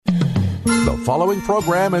following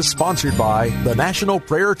program is sponsored by the National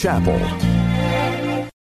Prayer Chapel.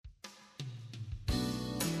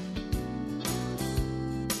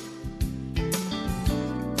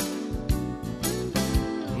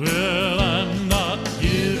 Well, I'm not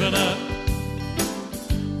giving up.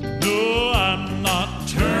 No, I'm not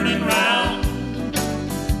turning round.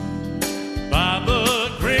 By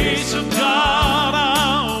the grace of God,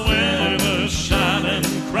 I'll wear the shining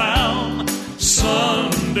crown.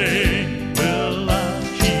 Someday, well, I'll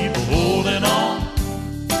keep holding on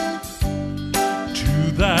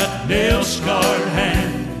to that nail-scarred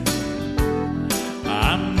hand.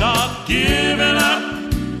 I'm not giving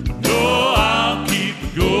up. No, I'll keep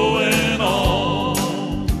going on.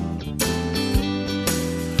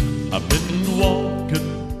 I've been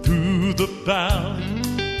walking through the valley,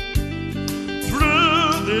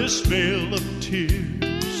 through this vale of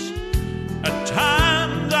tears. At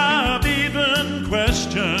times I've even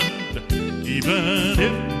questioned, even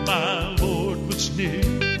if my Lord was near.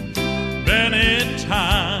 Many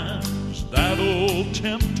times that old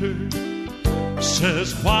tempter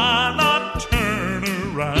says, why not turn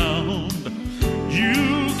around?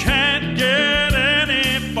 You can't get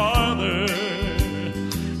any farther.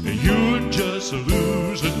 You're just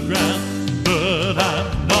losing ground. But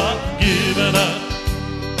I'm not giving up.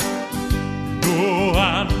 No,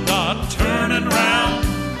 I'm not turning round.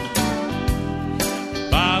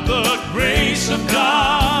 By the grace of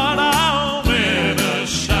God, I'll win a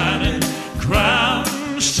shining crown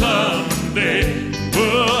someday.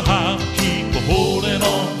 Well, I'll keep holding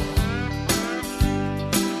on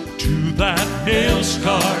to that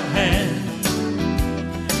nail-scarred hand.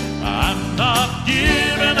 I'm not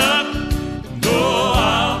giving up. No,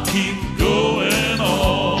 I'll keep going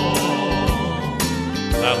on.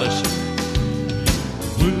 Now listen.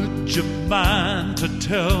 Would you mind to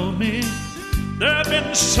tell me there's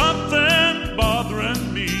been something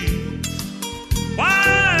bothering me?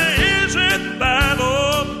 Why is it that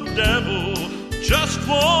old devil just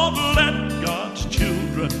won't let God's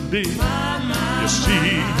children be? You see,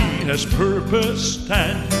 he has purposed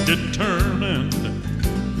and determined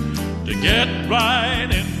to get right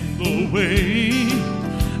in the way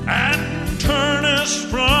and turn us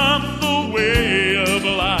from the way of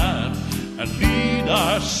life and lead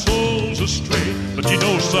our souls astray. But you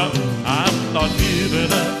know something, I'm not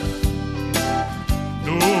giving up.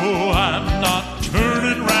 No, I'm not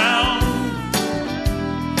turning round.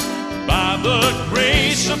 By the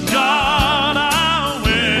grace of God, I'll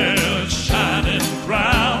wear a shining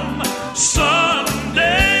crown. Someday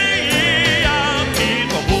I'll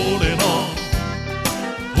keep holding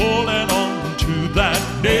on to that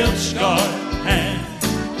nail-scarred hand.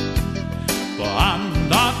 For I'm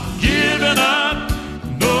not giving up.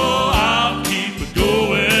 No, I'll keep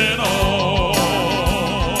going on.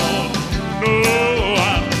 No,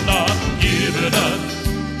 I'm not giving up.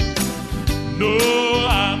 No,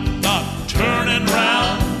 I'm not turning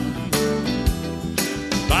round.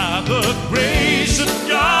 By the grace of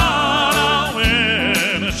God, I'll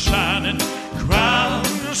win a shining crown.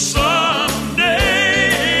 Someday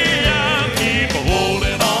I'll keep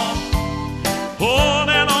holding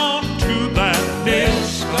on to that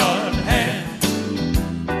nail-scarred hand.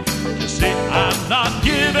 You see, I'm not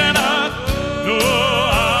giving up. No,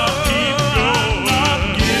 I'll keep going. I'm not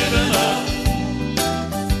giving up.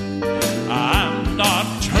 I'm not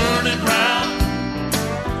turning round.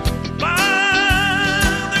 By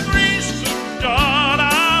the grace of God,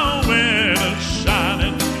 I'll win a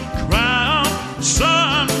shining crown.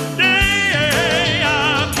 Someday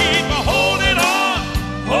I'll keep holding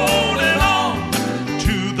on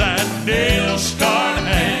to that nail-scarred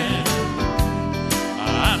hand.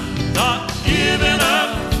 I'm not giving up.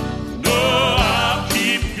 No, I'll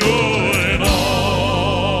keep going on.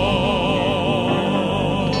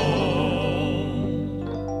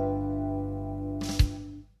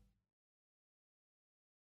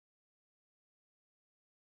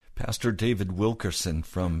 Pastor David Wilkerson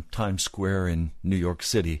from Times Square in New York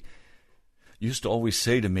City used to always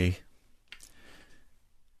say to me,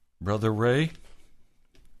 Brother Ray,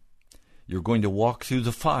 you're going to walk through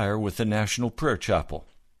the fire with the National Prayer Chapel.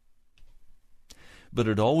 But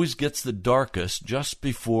it always gets the darkest just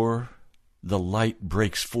before the light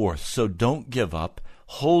breaks forth. So don't give up.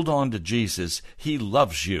 Hold on to Jesus. He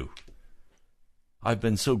loves you. I've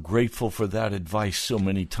been so grateful for that advice so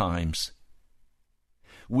many times.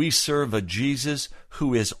 We serve a Jesus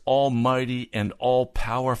who is almighty and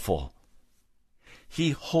all-powerful.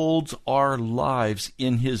 He holds our lives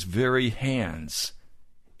in His very hands,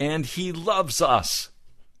 and He loves us.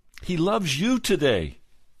 He loves you today.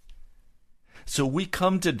 So we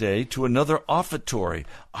come today to another offertory.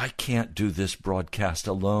 I can't do this broadcast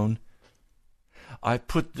alone. I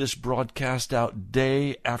put this broadcast out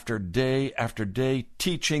day after day after day,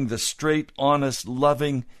 teaching the straight, honest,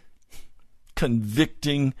 loving,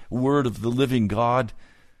 convicting word of the living God.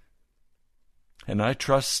 And I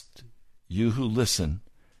trust you who listen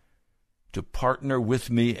to partner with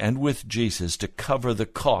me and with Jesus to cover the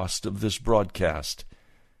cost of this broadcast.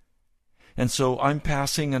 And so I'm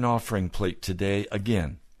passing an offering plate today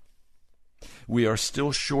again. We are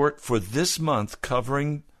still short for this month,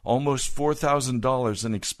 covering almost $4,000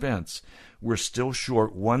 in expense. We're still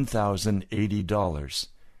short $1,080.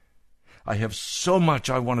 I have so much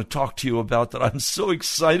I want to talk to you about that I'm so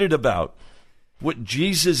excited about what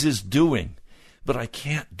Jesus is doing. But I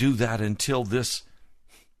can't do that until this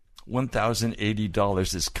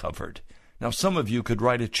 $1,080 is covered. Now, some of you could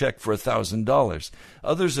write a check for $1,000.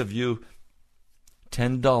 Others of you,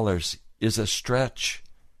 $10 is a stretch.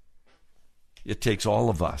 It takes all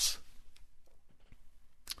of us.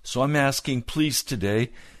 So I'm asking, please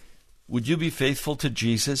today, would you be faithful to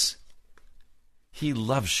Jesus? He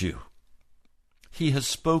loves you. He has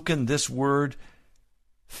spoken this word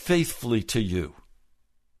faithfully to you.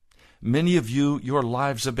 Many of you, your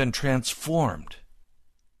lives have been transformed.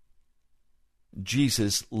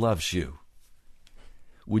 Jesus loves you.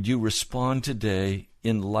 Would you respond today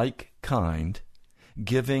in like kind,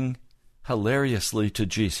 giving hilariously to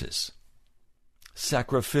Jesus,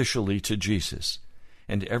 sacrificially to Jesus,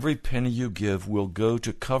 and every penny you give will go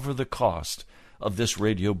to cover the cost of this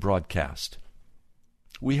radio broadcast.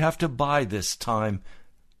 We have to buy this time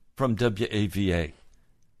from WAVA.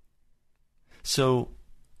 So,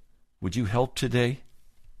 would you help today?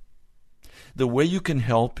 The way you can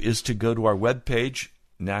help is to go to our webpage,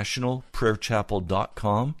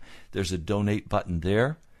 nationalprayerchapel.com. There's a donate button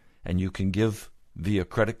there, and you can give via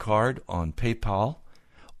credit card on PayPal,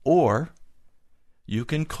 or you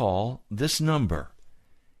can call this number.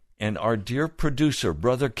 And our dear producer,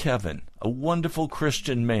 Brother Kevin, a wonderful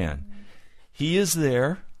Christian man, he is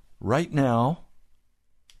there right now,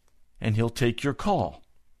 and he'll take your call.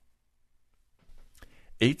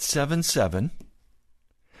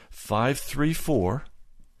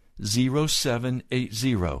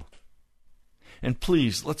 877-534-0780. And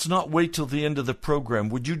please, let's not wait till the end of the program.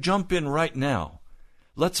 Would you jump in right now?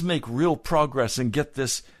 Let's make real progress and get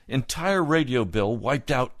this entire radio bill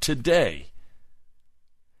wiped out today.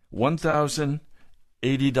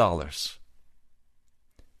 $1,080.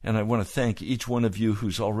 And I want to thank each one of you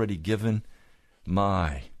who's already given.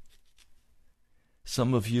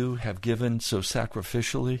 Some of you have given so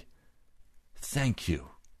sacrificially. Thank you.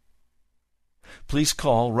 Please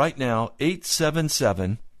call right now,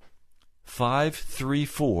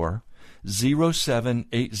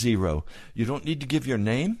 877-534-0780. You don't need to give your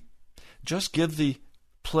name. Just give the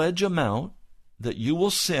pledge amount that you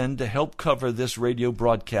will send to help cover this radio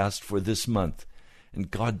broadcast for this month.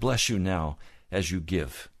 And God bless you now as you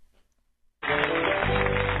give.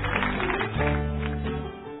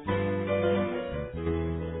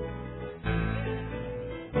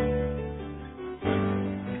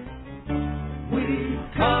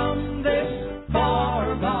 Come this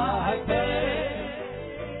far by faith,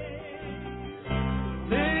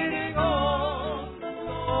 leaning on the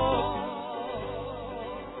Lord,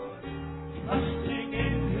 trusting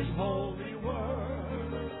in His holy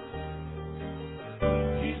word.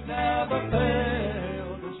 He's never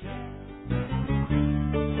failed us yet.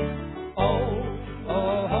 Oh,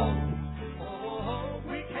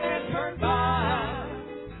 we can't turn back.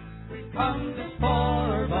 We've come this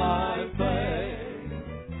far by faith.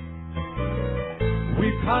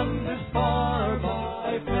 We've come this far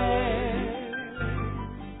by faith.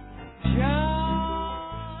 Just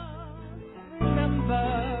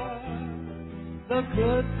remember the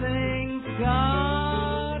good things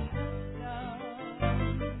God has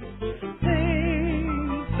done.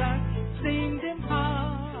 Things that seemed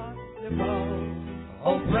impossible.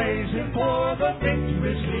 Oh, praise Him for the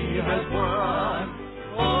victories He has won.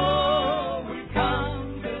 Oh, we've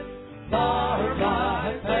come this far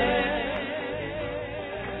by faith.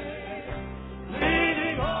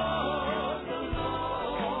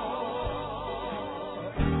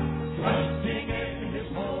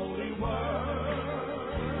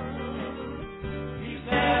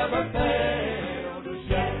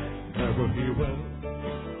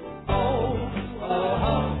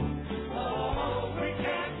 We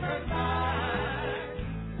can't turn back.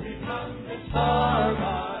 We come this far.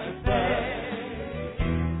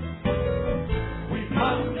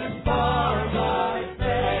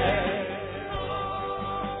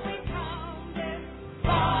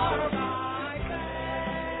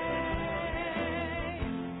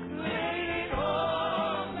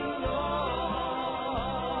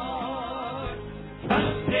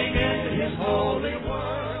 holy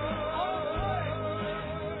word.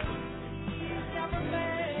 He's never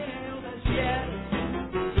failed us yet.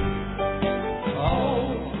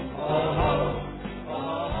 Oh,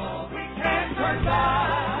 we can't turn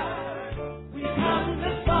back. We come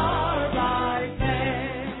this far by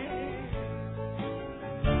faith.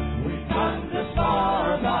 We come this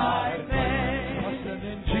far by faith. Trusting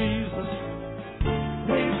in Jesus.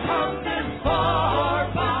 We've come this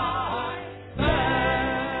far by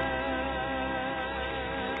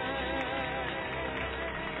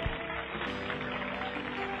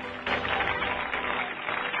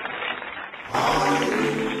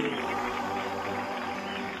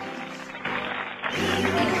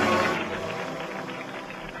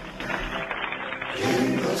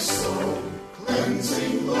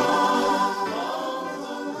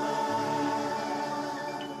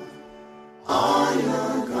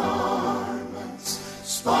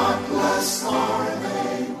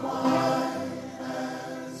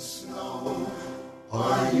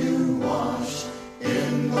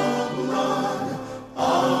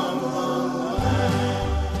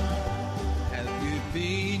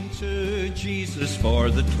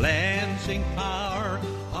for the cleansing power.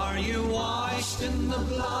 Are you washed in the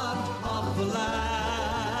blood of the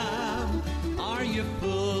Lamb? Are you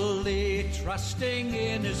fully trusting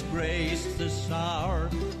in His grace this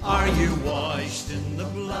hour? Are you washed in the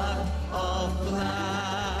blood of the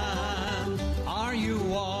Lamb? Are you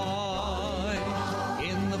washed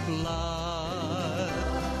in the blood,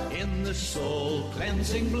 in the soul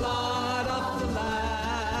cleansing blood of the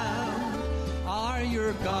Lamb? Are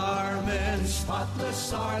your garments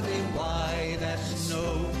spotless? Are they white as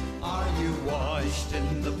snow? Are you washed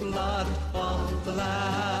in the blood of the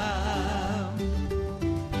Lamb?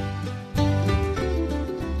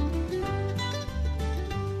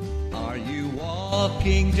 Are you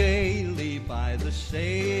walking daily by the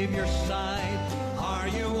Savior's side? Are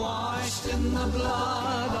you washed in the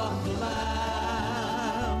blood of the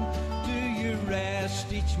Lamb? Do you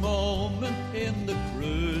rest each moment in the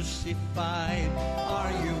crucified?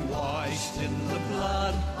 Are you washed in the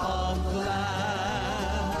blood of the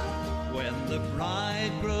Lamb? When the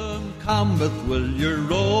bridegroom cometh, will your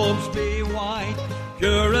robes be white,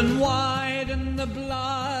 pure and white in the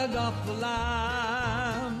blood of the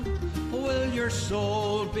Lamb? Will your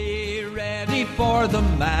soul be ready for the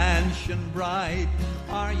mansion bright?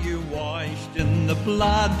 Are you washed in the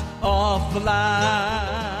blood of the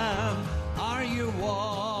Lamb? Are you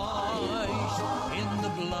washed in the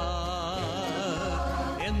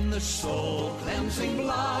blood, in the soul cleansing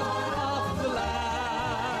blood of the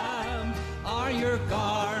Lamb? Are your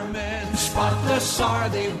garments spotless? Are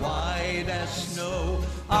they white as snow?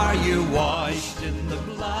 Are you washed in the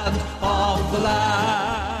blood of the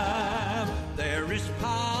Lamb? There is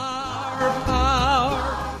power,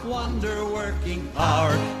 wonder-working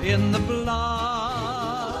power in the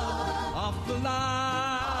blood of the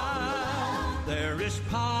Lamb. There is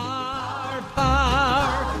power,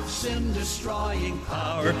 sin-destroying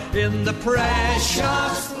power in the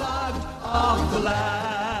precious blood of the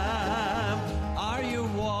Lamb. Are you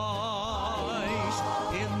washed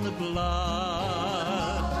in the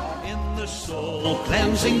blood, in the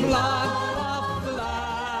soul-cleansing blood of the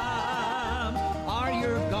Lamb? Are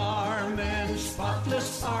your garments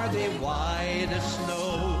spotless? Are they white as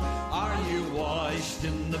snow? Are you washed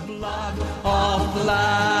in the blood of the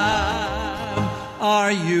Lamb?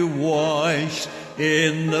 Are you washed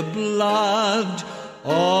in the blood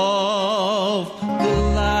of the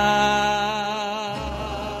Lamb?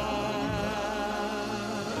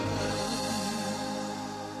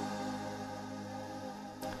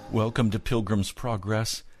 Welcome to Pilgrim's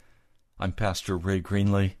Progress. I'm Pastor Ray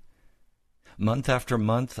Greenlee. Month after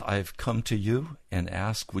month, I've come to you and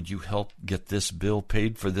asked, would you help get this bill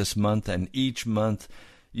paid for this month? And each month,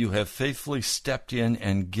 you have faithfully stepped in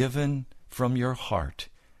and given from your heart.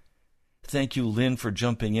 Thank you, Lynn, for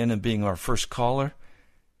jumping in and being our first caller.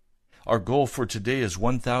 Our goal for today is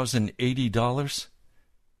 $1,080.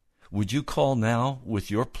 Would you call now with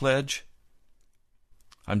your pledge?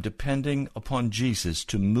 I'm depending upon Jesus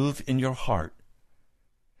to move in your heart,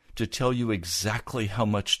 to tell you exactly how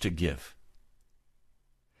much to give.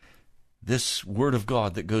 This Word of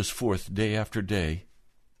God that goes forth day after day,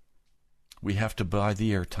 we have to buy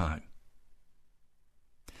the airtime.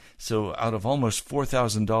 So out of almost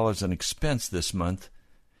 $4,000 in expense this month,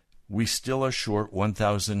 we still are short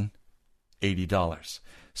 $1,080.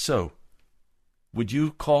 So, would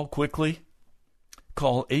you call quickly?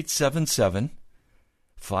 Call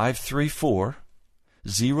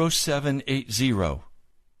 877-534-0780.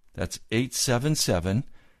 That's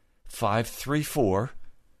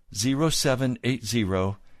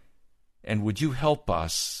 877-534-0780. And would you help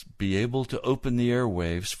us be able to open the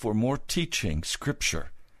airwaves for more teaching,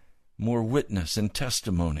 Scripture, more witness and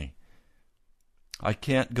testimony? I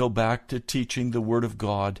can't go back to teaching the Word of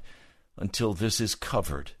God until this is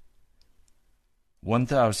covered.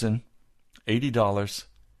 $1,080.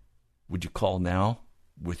 Would you call now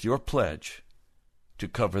with your pledge to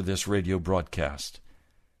cover this radio broadcast?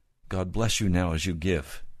 God bless you now as you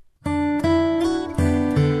give.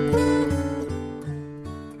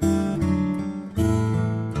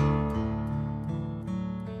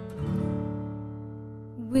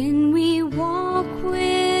 When we walk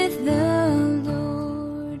with the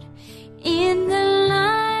Lord in the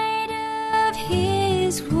light of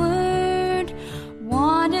His Word,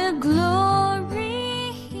 what a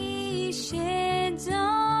glory He sheds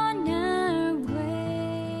on our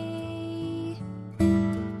way.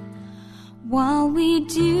 While we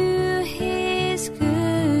do His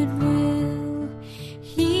good will,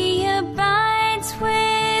 He abides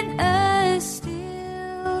with us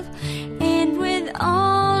still, and with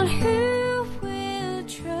all who will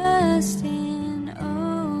trust and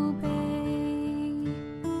obey.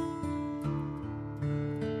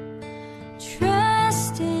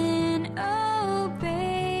 Trust and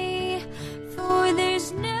obey, for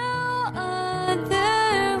there's no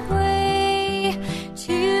other way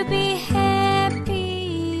to be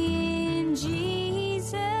happy in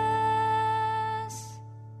Jesus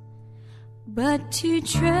but to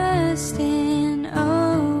trust and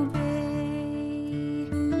obey.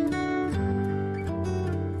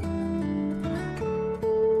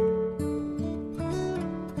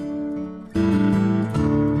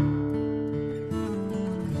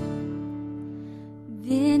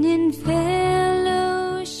 Then in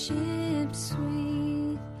fellowship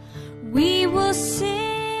sweet we will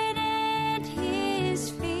sit at His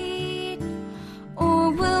feet, or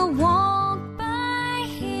we'll walk by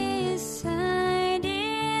His side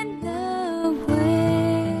in the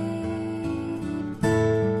way.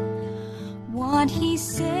 What He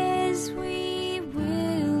says we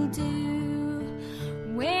will do,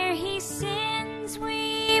 where He sends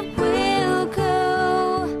we will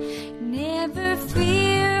go. Never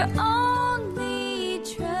fear, only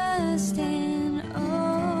trust and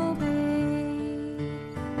obey.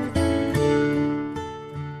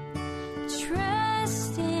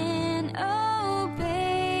 Trust and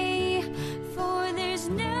obey, for there's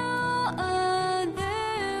no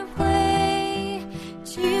other way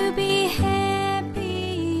to be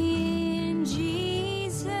happy in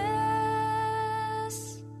Jesus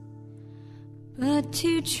but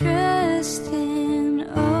to trust and obey.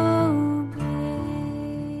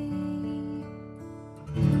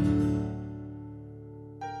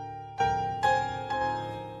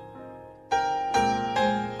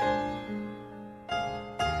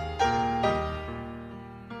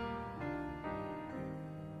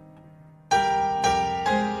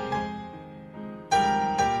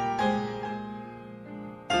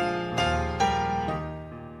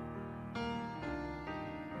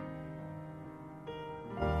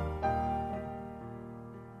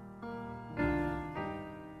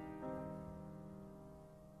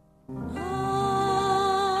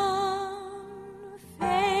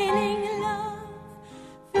 Unfailing love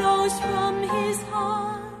flows from His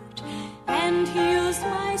heart and heals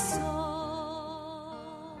my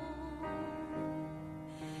soul.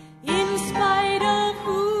 In spite of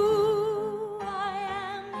who I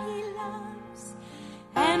am, He loves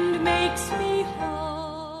and makes me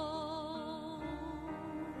whole.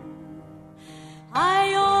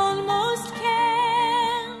 I almost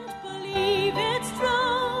can't believe it's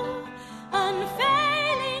true,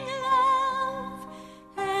 unfailing love,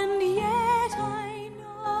 and yet I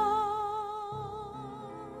know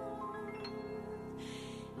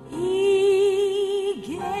He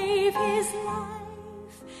gave His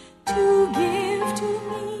life to give to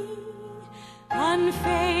me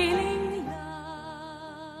unfailing love.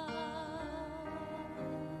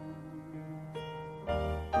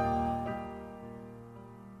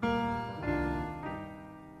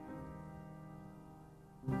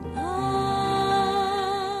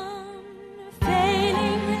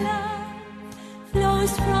 Unfailing love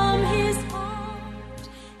flows from His heart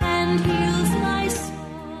and heals my soul.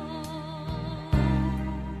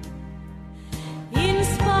 In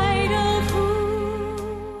spite of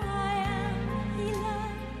who I am, He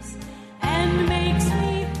loves and makes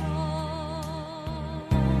me whole.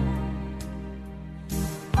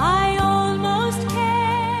 I almost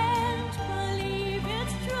can't believe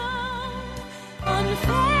it's true,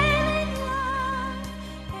 unfailing love,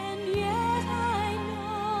 and yet I know.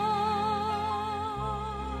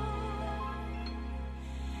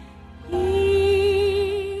 He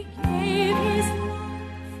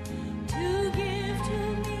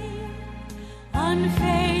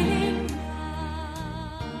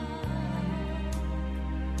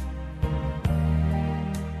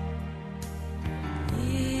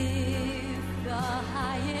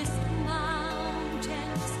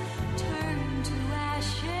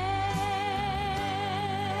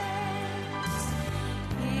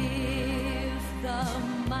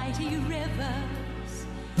mighty rivers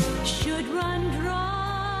should run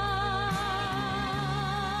dry,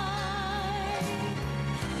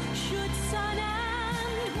 should sun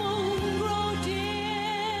and moon grow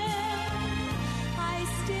dim, I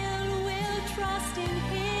still will trust in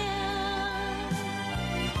Him.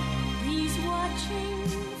 He's watching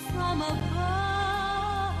from above.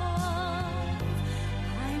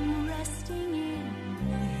 I'm resting in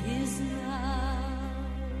His love.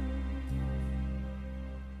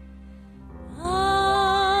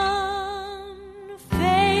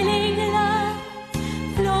 Unfailing love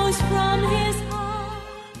flows from His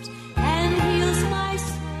heart and heals my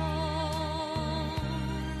soul.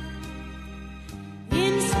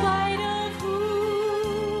 In spite of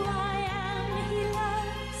who I am, He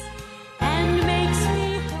loves and makes me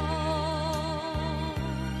whole.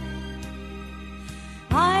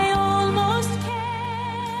 I almost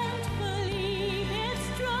can't believe it's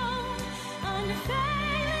true,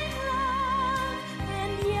 unfailing love,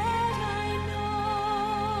 and yet I know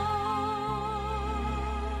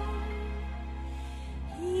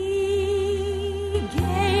He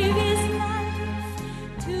gave His life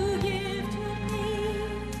to give to me,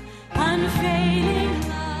 unfailing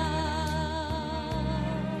love.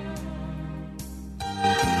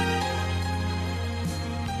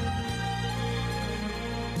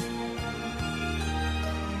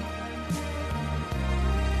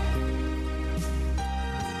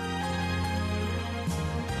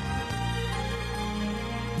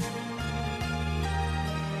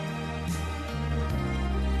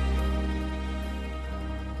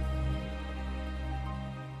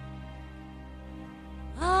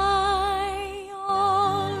 I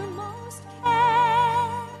almost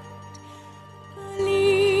can't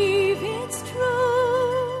believe it's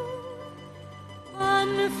true,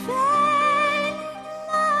 unfailing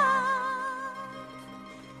love,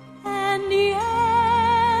 and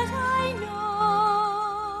yet I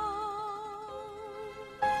know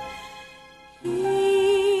He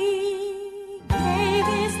gave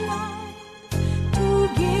His life to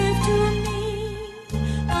give to me,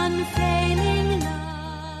 unfailing love.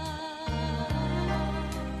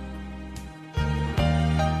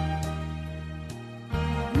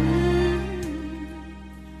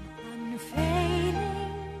 Unfailing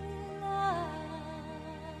love.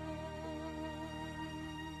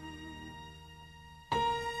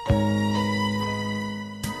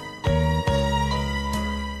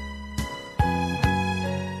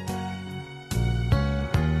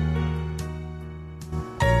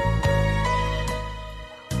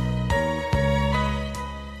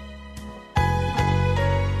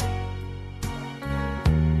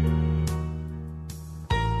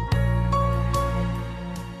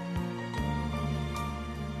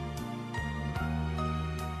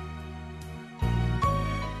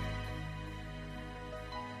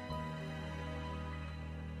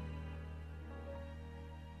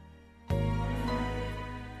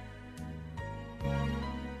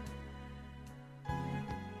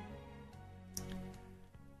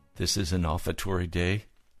 This is an offertory day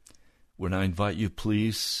when I invite you,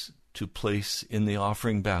 please, to place in the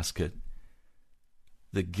offering basket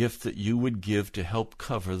the gift that you would give to help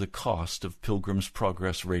cover the cost of Pilgrim's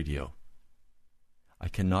Progress Radio. I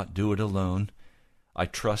cannot do it alone. I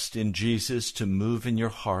trust in Jesus to move in your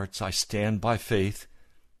hearts. I stand by faith.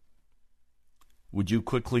 Would you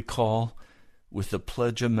quickly call with the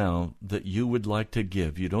pledge amount that you would like to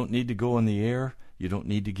give? You don't need to go on the air. You don't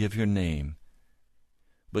need to give your name.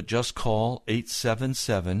 But just call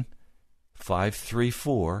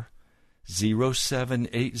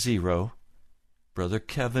 877-534-0780. Brother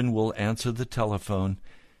Kevin will answer the telephone.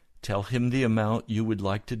 Tell him the amount you would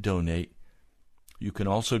like to donate. You can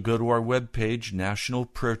also go to our webpage,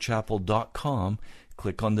 nationalprayerchapel.com,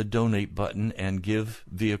 click on the donate button, and give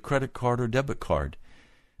via credit card or debit card.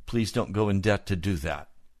 Please don't go in debt to do that.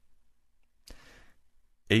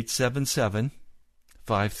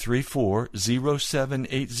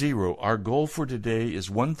 877-534-0780. Our goal for today is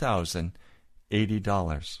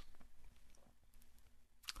 $1,080.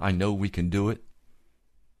 I know we can do it.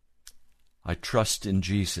 I trust in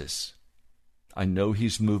Jesus. I know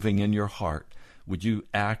He's moving in your heart. Would you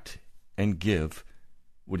act and give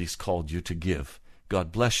what He's called you to give?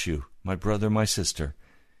 God bless you, my brother, my sister,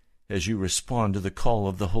 as you respond to the call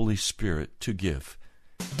of the Holy Spirit to give.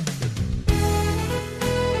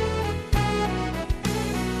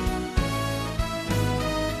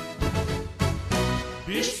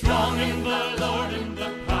 Be strong in the Lord, in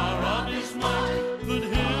the power of His might. Put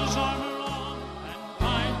His armor on and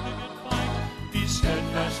fight the good fight. Be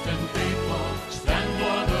steadfast and faithful, stand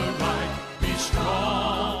for the right. Be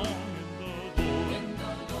strong in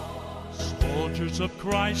the Lord. Soldiers soldiers of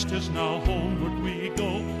Christ, as now homeward we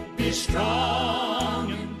go. Be strong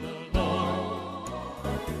in the Lord.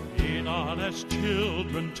 Be not as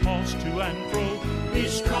children tossed to and fro. Be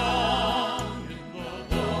strong in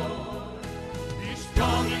the Lord. Be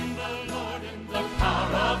strong in the Lord, in the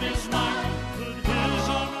power of his might. Put his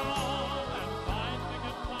armor on and fight the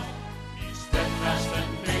good fight. Be steadfast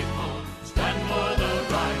and faithful, stand for the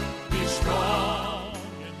right. Be strong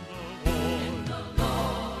in the Lord. The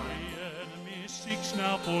enemy seeks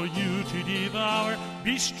now for you to devour.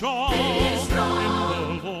 Be strong, in the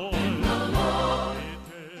Lord. Be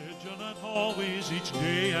vigilant always, each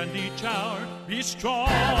day and each hour. Be strong,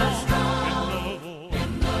 in the Lord.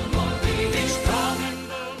 Be strong in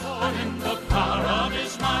the Lord, in the power of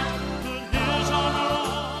his might. Put his armor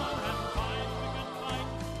on and fight the good fight.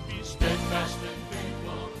 Be steadfast and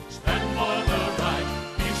faithful, stand for the right.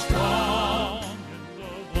 Be strong in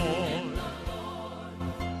the Lord.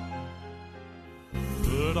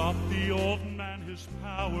 Put off the old man, his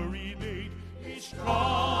power evade. Be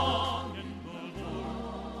strong in the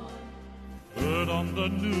Lord. Put on the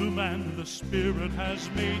new man the Spirit has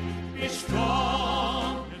made. Be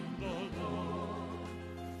strong in the Lord.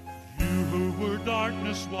 You who were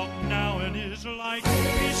darkness, walk now in his light.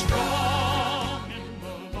 Be strong in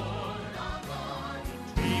the Lord.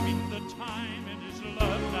 Redeeming the time in his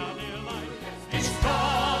love now dear light. Be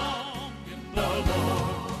strong in the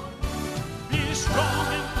Lord. Be strong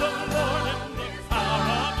in the Lord, in the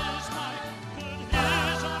power of his might. Put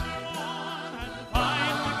his armor on and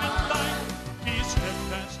fight the good fight. Be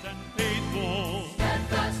steadfast and faithful.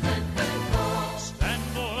 Steadfast and faithful. Stand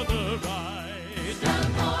for the right. Stand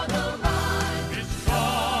for the right. Be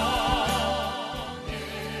strong in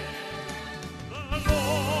the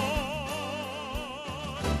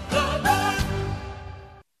Lord. The Lord.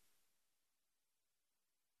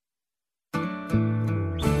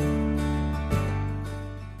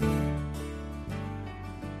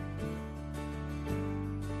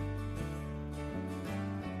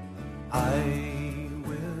 I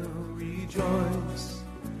will rejoice.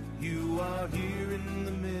 You are here in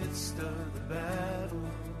the midst of the battle.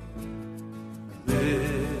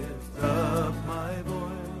 Lift up my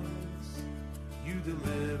voice. You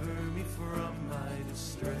deliver me from my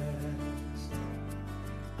distress.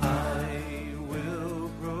 I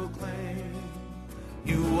will proclaim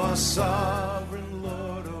you are sovereign,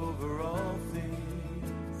 Lord, over all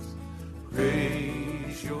things.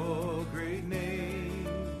 Praise your great name.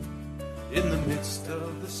 In the midst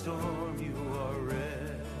of the storm, you are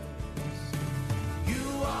rest.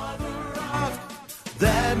 You are the rock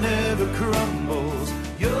that never crumbles.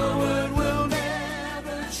 Your word will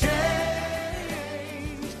never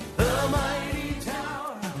change. The mighty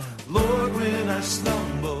tower, Lord, when I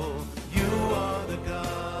stumble, you are the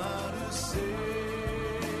God who saves.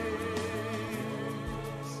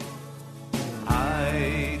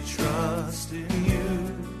 I trust in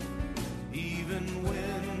you, even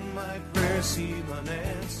when my prayers seem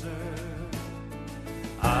unanswered.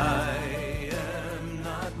 I am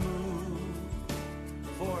not moved,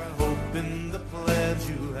 for I hope in the plans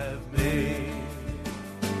you have made.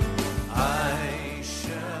 I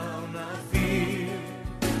shall not fear,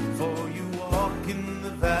 for you walk in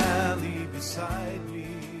the valley beside me.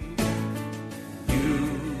 You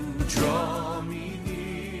draw me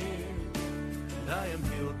near, and I am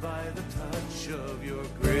healed by the touch of your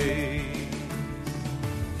grace.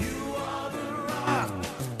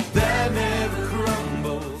 That never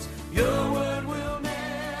crumbles, your word will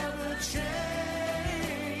never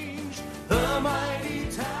change. The mighty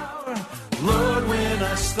tower, Lord, when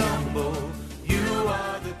I stumble, you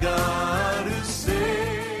are the God who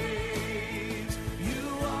saves.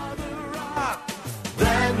 You are the rock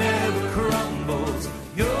that never crumbles,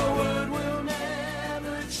 your word will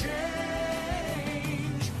never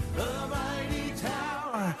change. The mighty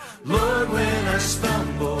tower, Lord, when I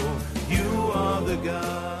stumble, you are the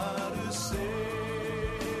God who saves.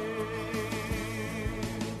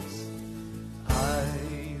 I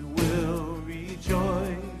will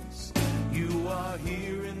rejoice. You are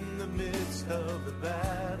here in the midst of the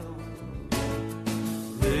battle.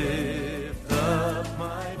 Lift up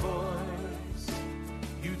my voice.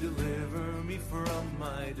 You deliver me from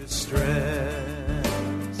my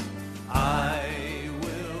distress. I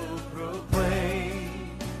will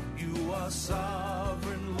proclaim you are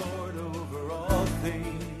sovereign, Lord, over all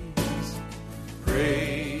things.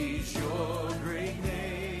 Praise your great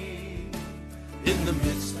name. In the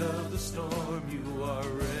midst of the storm, you are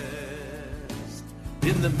rest.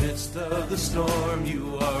 In the midst of the storm,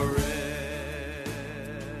 you are rest.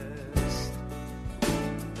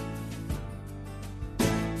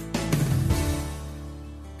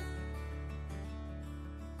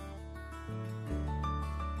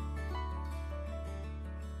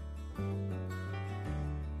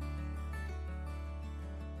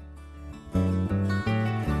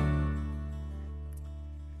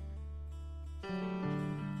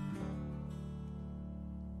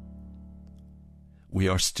 We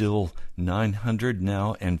are still $900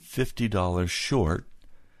 now and $50 short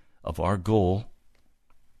of our goal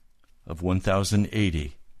of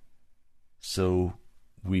 $1,080. So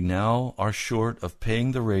we now are short of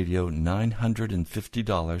paying the radio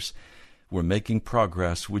 $950. We're making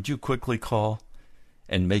progress. Would you quickly call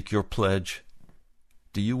and make your pledge?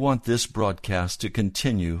 Do you want this broadcast to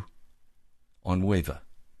continue on WAVA?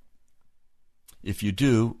 If you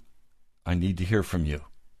do, I need to hear from you.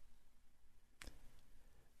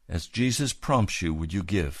 As Jesus prompts you, would you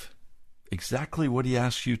give exactly what he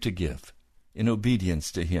asks you to give in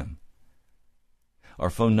obedience to him? Our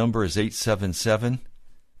phone number is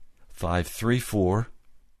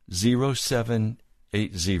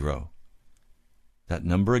 877-534-0780. That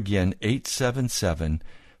number again,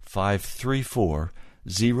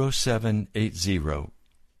 877-534-0780.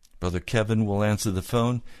 Brother Kevin will answer the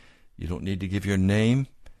phone. You don't need to give your name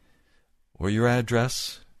or your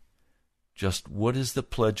address. Just what is the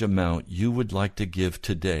pledge amount you would like to give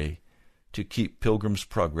today to keep Pilgrim's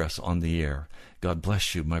Progress on the air? God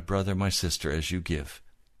bless you, my brother, my sister, as you give.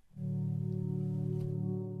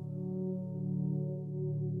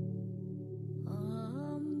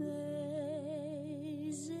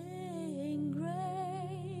 Amazing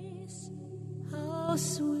grace, how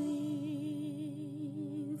sweet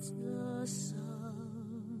the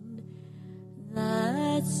sound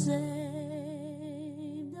that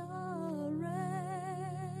saved a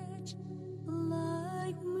wretch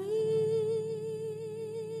like me.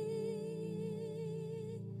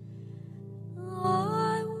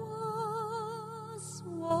 I once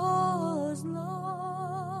was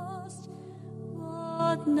lost,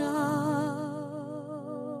 but now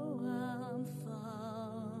am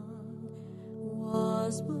found.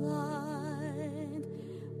 Was blind,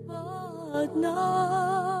 but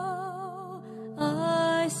now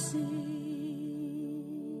I see.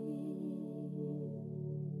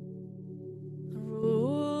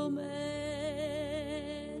 Through many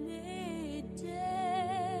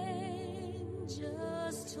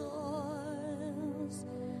dangers, toils,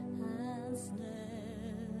 and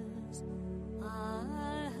snares, I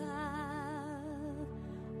have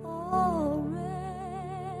already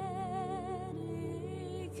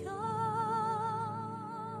come.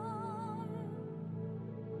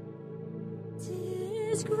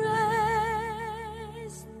 'Tis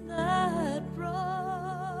grace that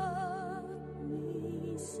brought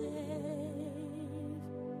me safe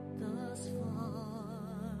thus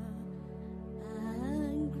far,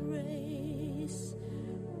 and grace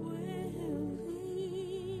will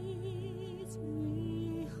lead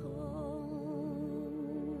me home.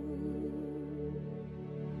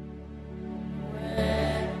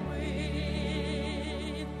 When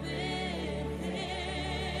we've been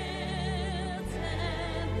hit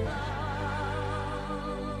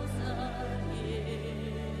 10,000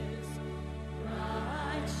 years,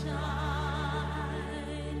 bright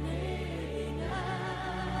shining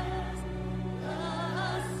as the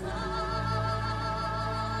sun,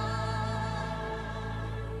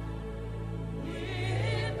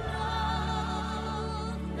 with boundless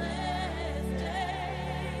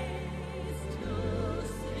days to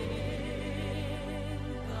sing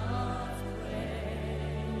God's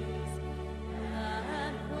praise.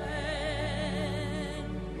 And when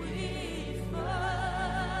we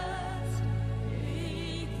first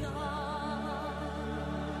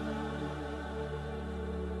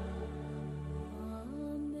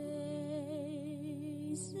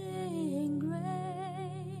Amazing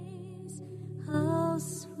grace, how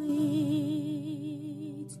sweet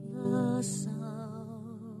the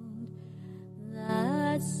sound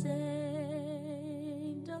that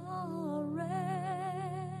saved a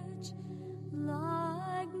wretch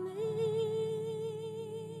like me.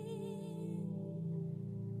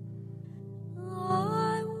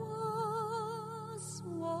 I once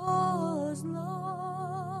was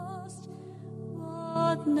lost,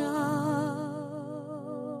 but now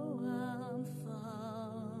am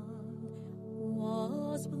found.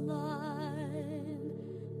 Was blind,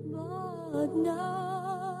 but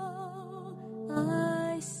now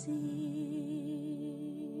I see.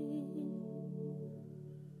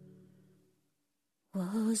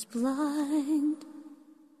 Was blind,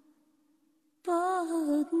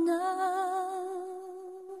 but now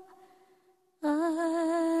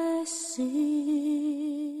I see.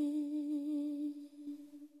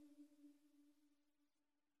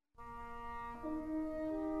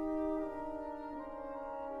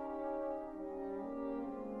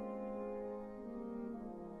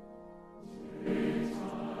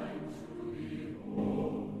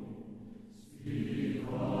 Speak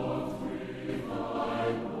of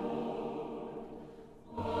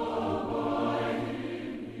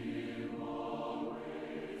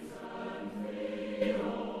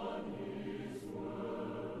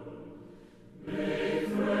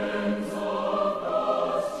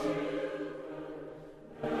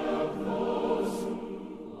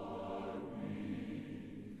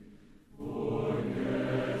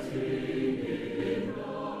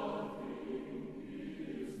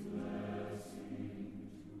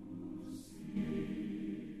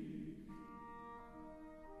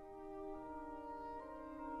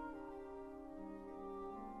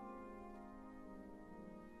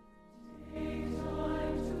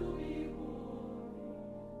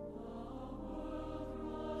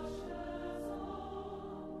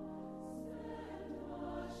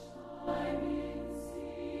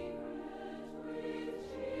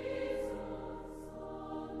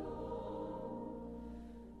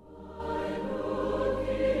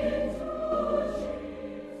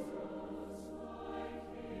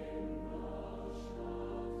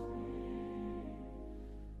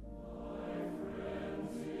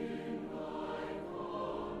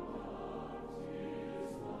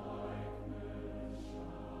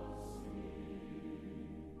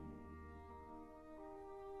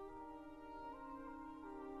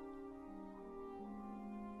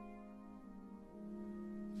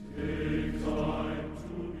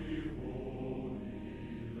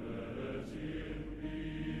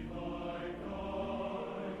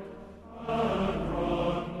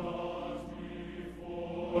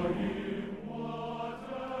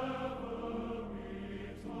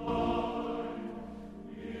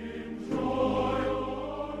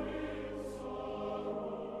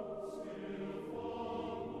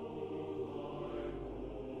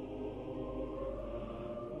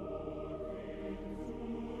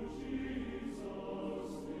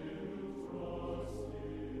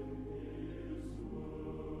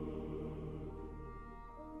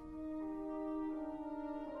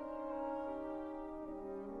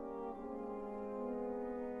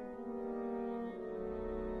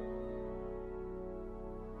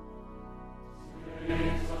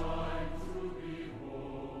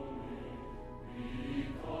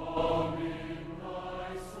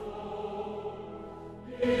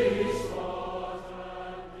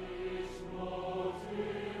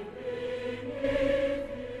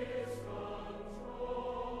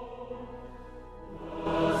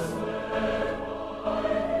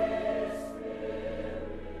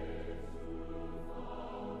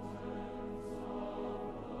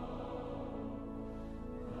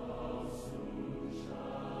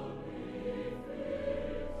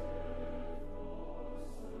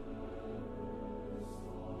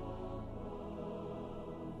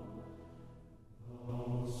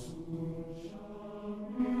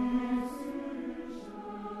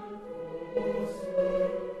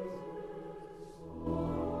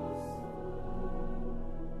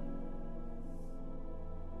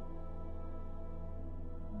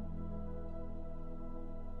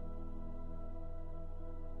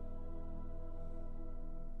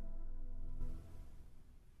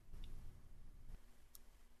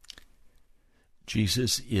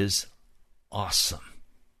Jesus is awesome.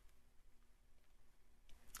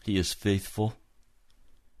 He is faithful.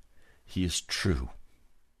 He is true.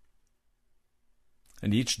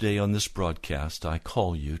 And each day on this broadcast, I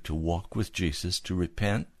call you to walk with Jesus, to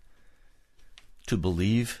repent, to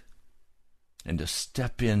believe, and to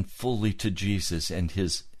step in fully to Jesus and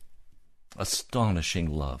his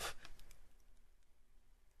astonishing love.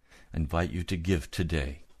 I invite you to give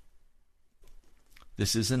today.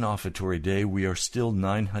 This is an offertory day. We are still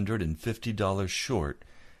 $950 short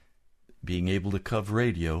being able to cover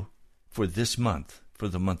radio for this month, for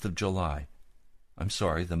the month of July. I'm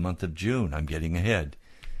sorry, the month of June. I'm getting ahead.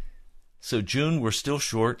 So June, we're still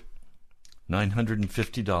short,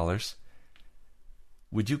 $950.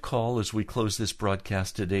 Would you call as we close this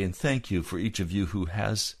broadcast today? And thank you for each of you who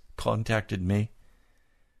has contacted me,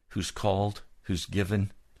 who's called, who's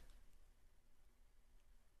given.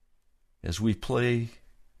 As we play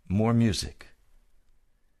more music,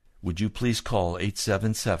 would you please call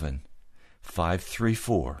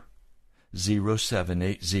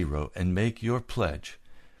 877-534-0780 and make your pledge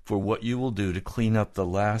for what you will do to clean up the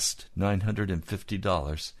last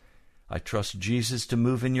 $950. I trust Jesus to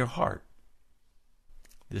move in your heart.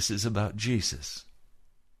 This is about Jesus.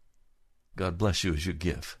 God bless you as you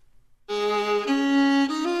give.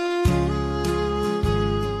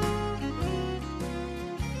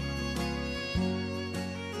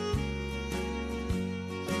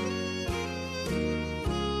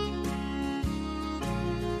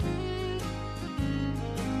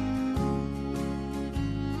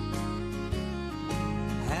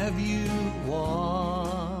 Have you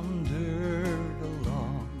wandered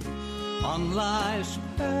along on life's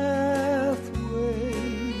pathway?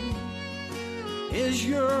 Is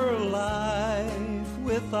your life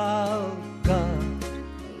without God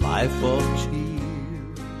a life of cheer?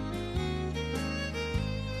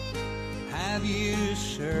 Have you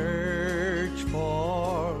searched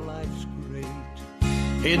for life's great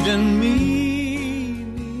hidden meaning?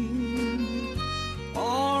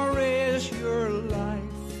 Or is your life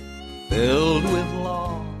filled with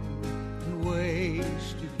long and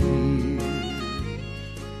wasted years?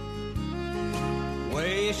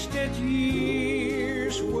 Wasted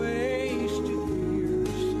years, wasted years,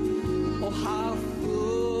 oh how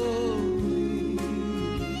foolish.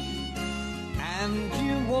 And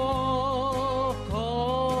you walk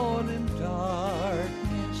on in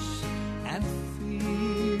darkness and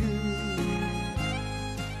fear.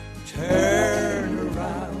 Turn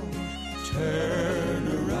around, turn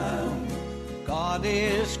around. God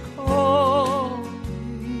is calling.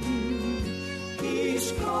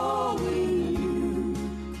 He's calling you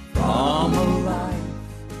from a life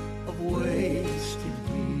of wasted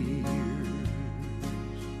years.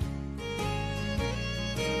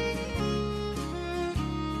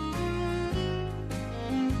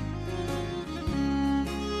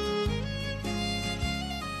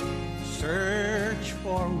 Search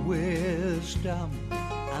for wisdom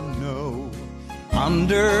and know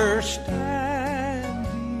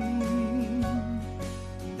understanding.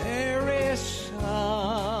 There is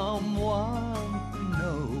someone who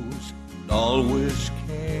knows and always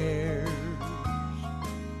cares.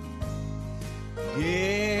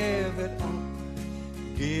 Give it up,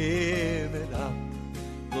 give it up,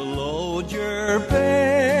 the load you're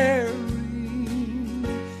bearing.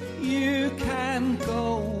 You can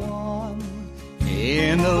go on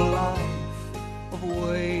in a life of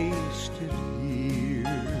wasted years.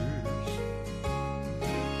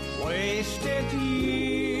 Wasted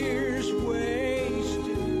years,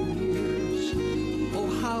 wasted years,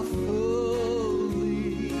 oh how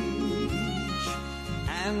foolish.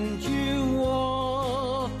 And you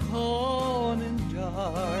walk on in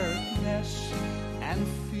darkness and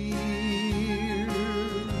fear.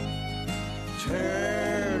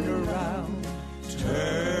 Turn around,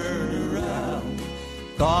 turn around.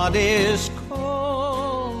 God is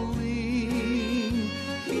calling.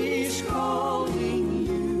 He's calling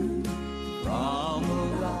you from a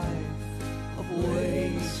life of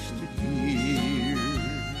wasted years.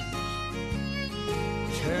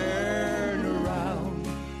 Turn around,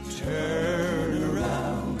 turn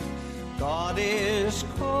around. God is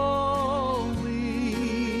calling.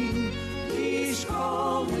 He's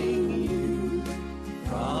calling you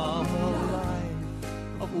from a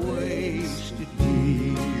life of wasted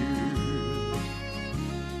years.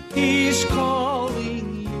 He's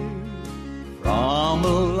calling you from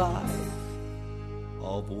a life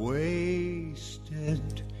of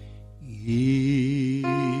wasted years.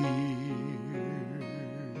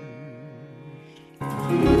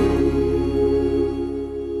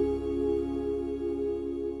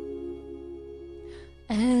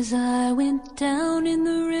 As I went down in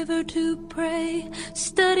the river to pray,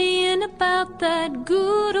 studying about that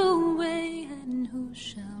good old way, and who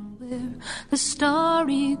shall wear the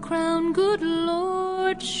starry crown? Good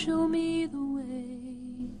Lord, show me the way.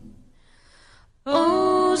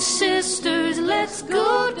 Oh, sisters, let's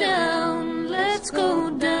go down,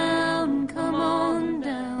 come on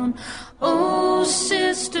down. Oh,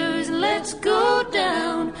 sisters, let's go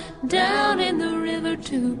down, down in the river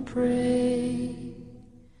to pray.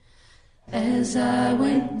 As I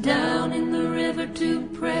went down in the river to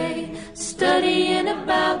pray, studying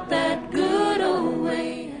about that good old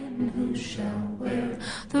way, and who shall wear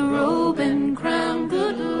the robe and crown?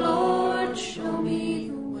 Good Lord, show me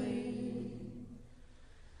the way.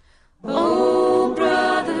 Oh,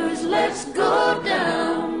 brothers, let's go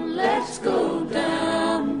down,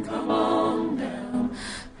 come on down.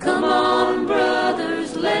 Come on,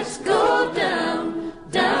 brothers, let's go down,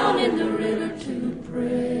 down in the river to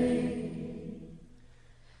pray.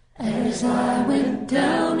 As I went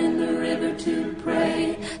down in the river to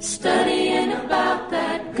pray, studying about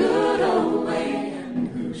that good old way, and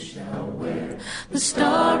who shall wear the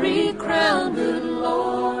starry crown? Good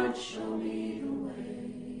Lord, show me the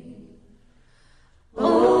way.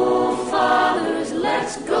 Oh, fathers,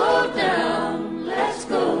 let's go down,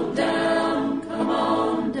 come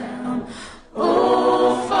on down.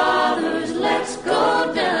 Oh, fathers, let's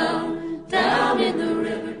go down, down in the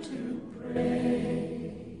river to pray.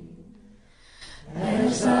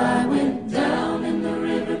 As I went down in the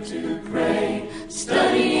river to pray,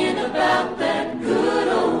 studying about that good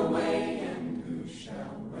old way, and who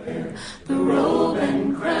shall wear the robe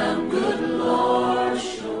and crown? Good Lord,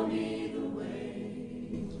 show me the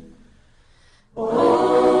way.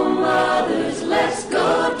 Oh, mothers, let's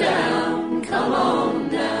go down, come on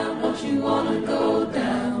down, don't you want to go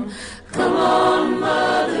down? Come on,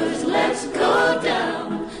 mothers, let's go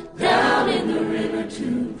down, down in the river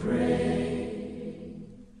to pray.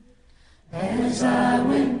 As I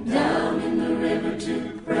went down in the river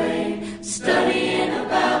to pray, studying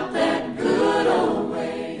about that good old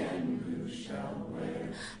way, and who shall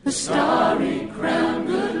wear the starry crown?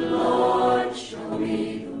 Good Lord, show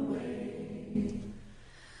me the way.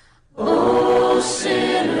 Oh,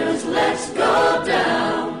 sinners, let's go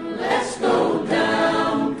down,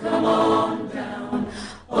 come on down.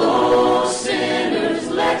 Oh, sinners,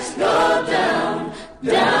 let's go down,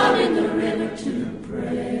 down in the river to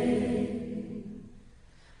pray.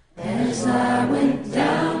 As I went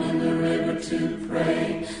down in the river to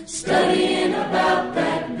pray, studying about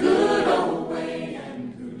that good old way,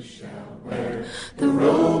 and who shall wear the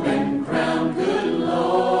robe and crown? Good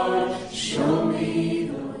Lord, show me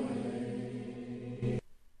the way.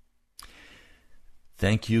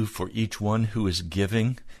 Thank you for each one who is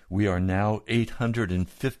giving. We are now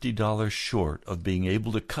 $850 short of being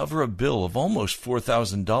able to cover a bill of almost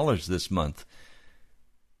 $4,000 this month.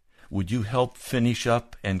 Would you help finish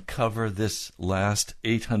up and cover this last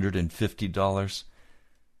 $850?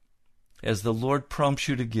 As the Lord prompts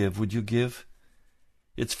you to give, would you give?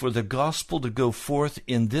 It's for the gospel to go forth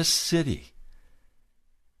in this city,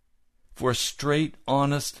 for a straight,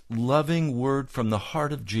 honest, loving word from the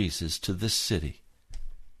heart of Jesus to this city.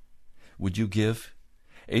 Would you give?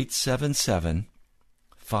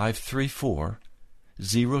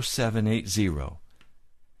 877-534-0780.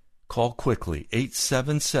 Call quickly,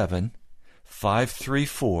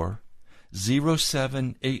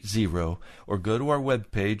 877-534-0780, or go to our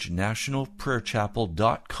webpage,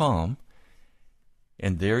 nationalprayerchapel.com,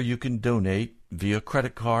 and there you can donate via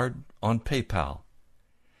credit card on PayPal.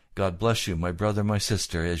 God bless you, my brother, my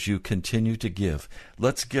sister, as you continue to give.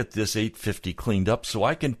 Let's get this $850 cleaned up so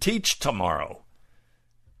I can teach tomorrow.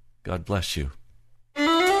 God bless you.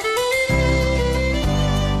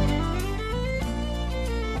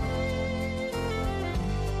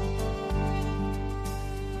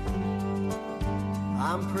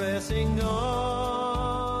 I'm pressing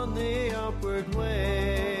on the upward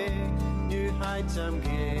way, new heights I'm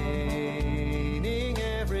gaining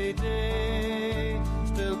every day,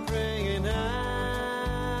 still praying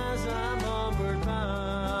as I'm onward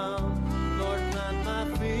bound. Lord, plant my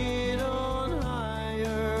feet on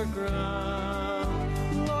higher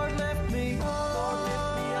ground. Lord, lift me up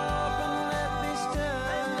and let me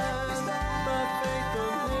stand by faith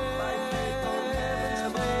on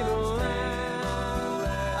heaven's tableland, a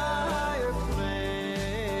higher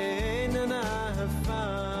plane than I have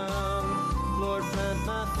found. Lord, plant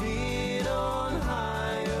my feet on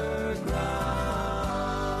higher ground.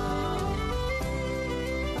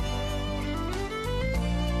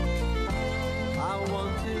 I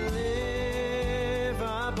want to live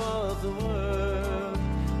above the world,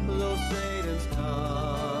 though Satan's tongue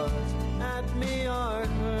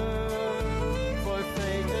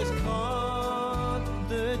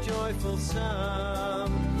joyful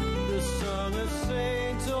sound, the song of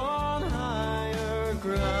saints on higher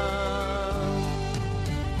ground.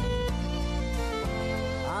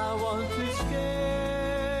 I want to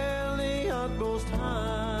scale the utmost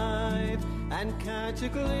height and catch a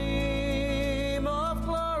gleam of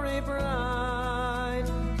glory bright,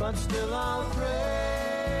 but still I'll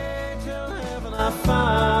pray till heaven I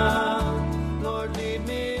found. Lord, lead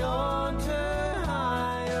me on to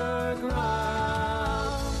higher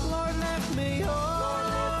ground. Lord, lift me up,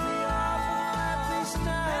 let me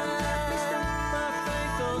stand by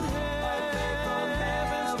faith on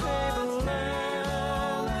heaven's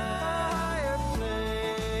tableland, a higher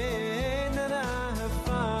plane than I have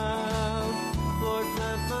found. Lord,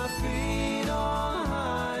 plant my feet on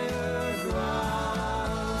higher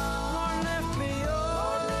ground. Lord, lift me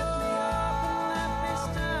up, let me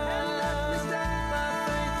stand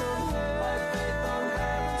by faith on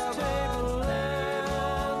heaven's tableland,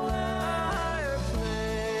 a higher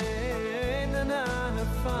plane than I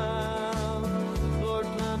have found. Lord,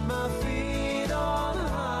 plant my feet on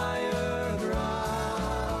higher ground.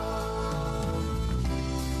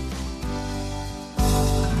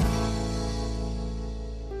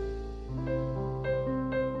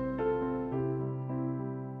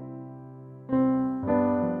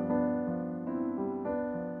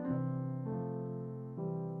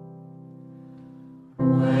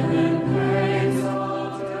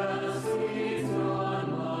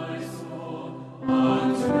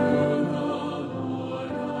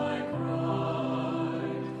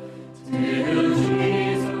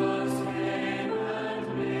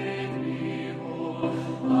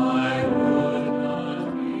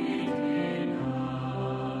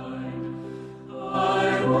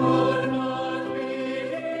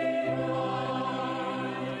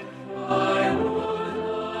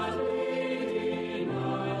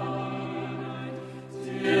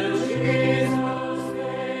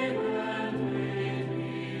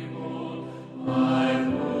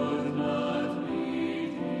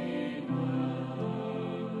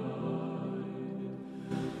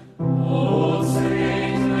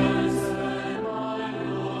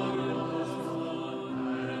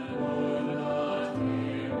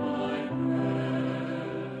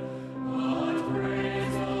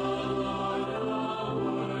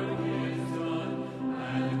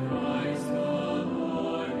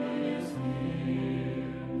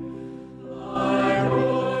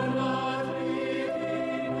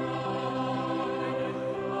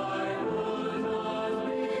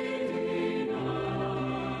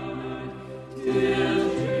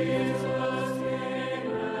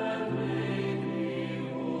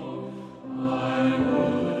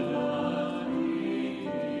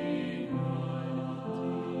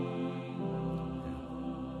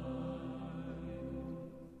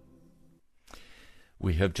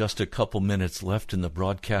 We have just a couple minutes left in the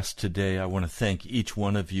broadcast today. I want to thank each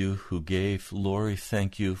one of you who gave. Lori,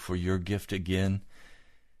 thank you for your gift again.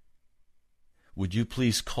 Would you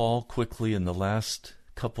please call quickly in the last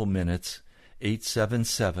couple minutes,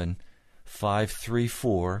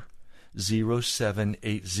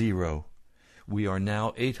 877-534-0780. We are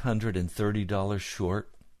now $830 short.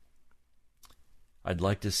 I'd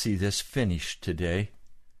like to see this finished today.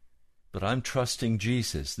 But I'm trusting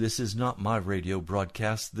Jesus. This is not my radio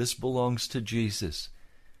broadcast. This belongs to Jesus.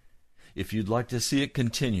 If you'd like to see it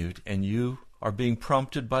continued and you are being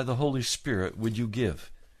prompted by the Holy Spirit, would you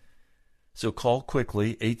give? So call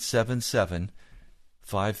quickly,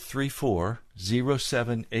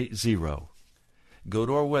 877-534-0780. Go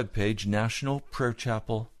to our webpage,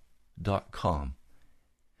 nationalprayerchapel.com.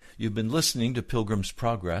 You've been listening to Pilgrim's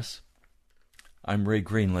Progress. I'm Ray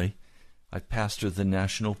Greenlee. I pastor the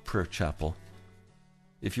National Prayer Chapel.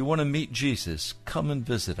 If you want to meet Jesus, come and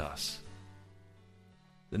visit us.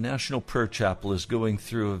 The National Prayer Chapel is going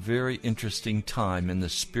through a very interesting time in the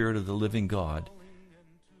Spirit of the living God.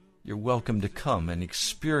 You're welcome to come and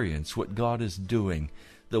experience what God is doing,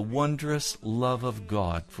 the wondrous love of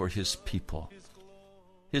God for His people,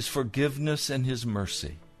 His forgiveness and His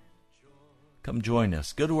mercy. Come join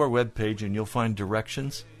us. Go to our webpage and you'll find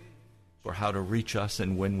directions for how to reach us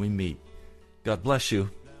and when we meet. God bless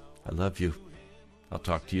you. I love you. I'll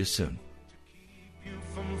talk to you soon. You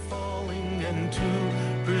from falling and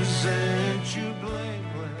to present you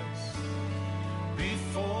blameless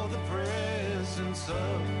before the presence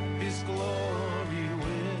of His glory.